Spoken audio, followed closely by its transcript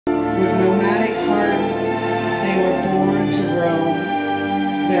to roam.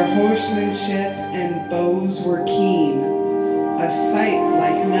 Their horsemanship and bows were keen, a sight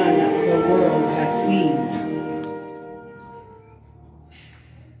like none the world had seen.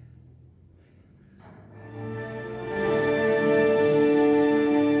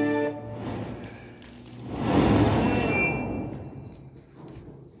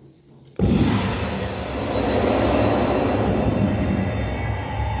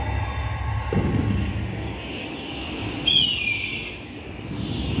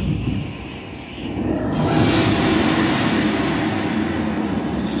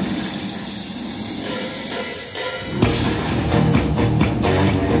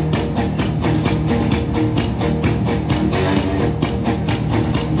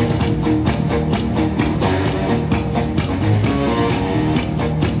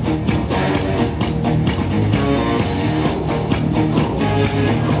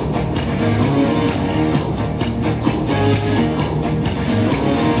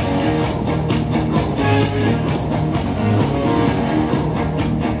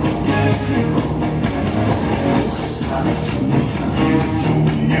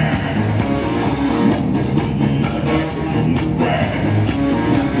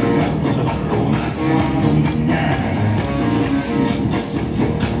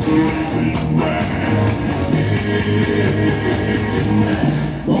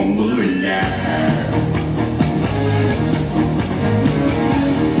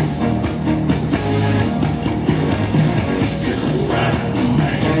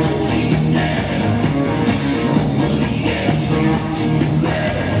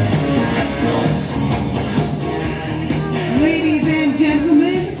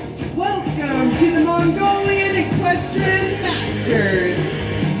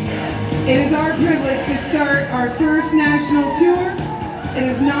 It is our privilege to start our first national tour. It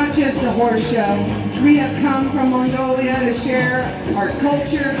is not just a horse show. We have come from Mongolia to share our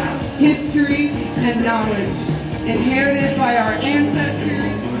culture, history, and knowledge, inherited by our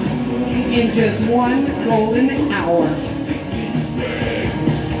ancestors in just one golden hour.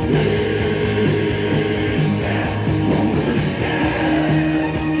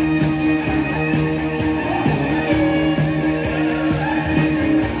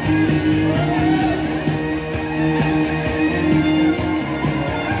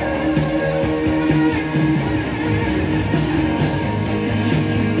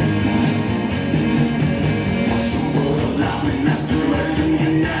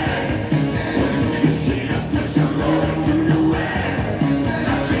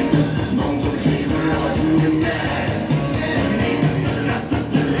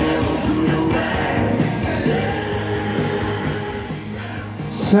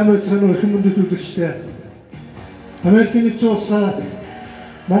 Сайн байцгаана өрхөн мөндөд үзэгчдээ. Америкийн нэгдсэн улс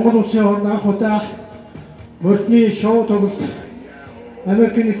Монгол улсын хооронд анх удаа мордны шоу тоглолт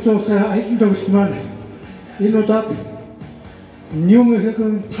Америкийн нэгдсэн улсын аялын тоглолт маань энэ удаад Нью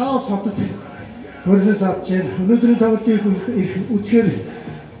Мехикогийн Таос хотод хөрөлөөс авч байна. Өнөөдрийн тоглолтыг үзэхээр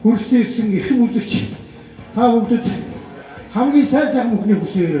хүрэлцэн ирсэн эрхэм үзэгч та бүхэнд хамгийн сайн мөнхний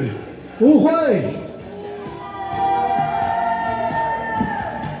хүсье. Ухай!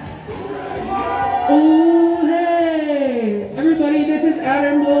 Oh, hey! Everybody, this is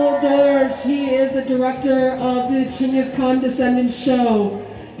Admiral Dorsch. He is the director of the Genghis Khan Descendants show.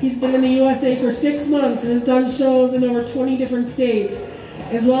 He's been in the USA for 6 months and has done shows in over 20 different states,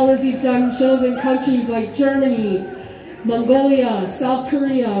 as well as he's done shows in countries like Germany, Mongolia, South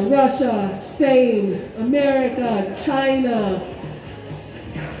Korea, Russia, Spain, America, China,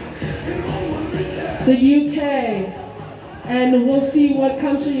 the UK. And we'll see what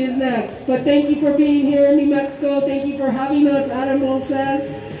country is next. But thank you for being here in New Mexico. Thank you for having us, Admiral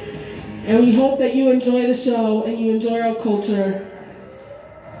says. And we hope that you enjoy the show and you enjoy our culture.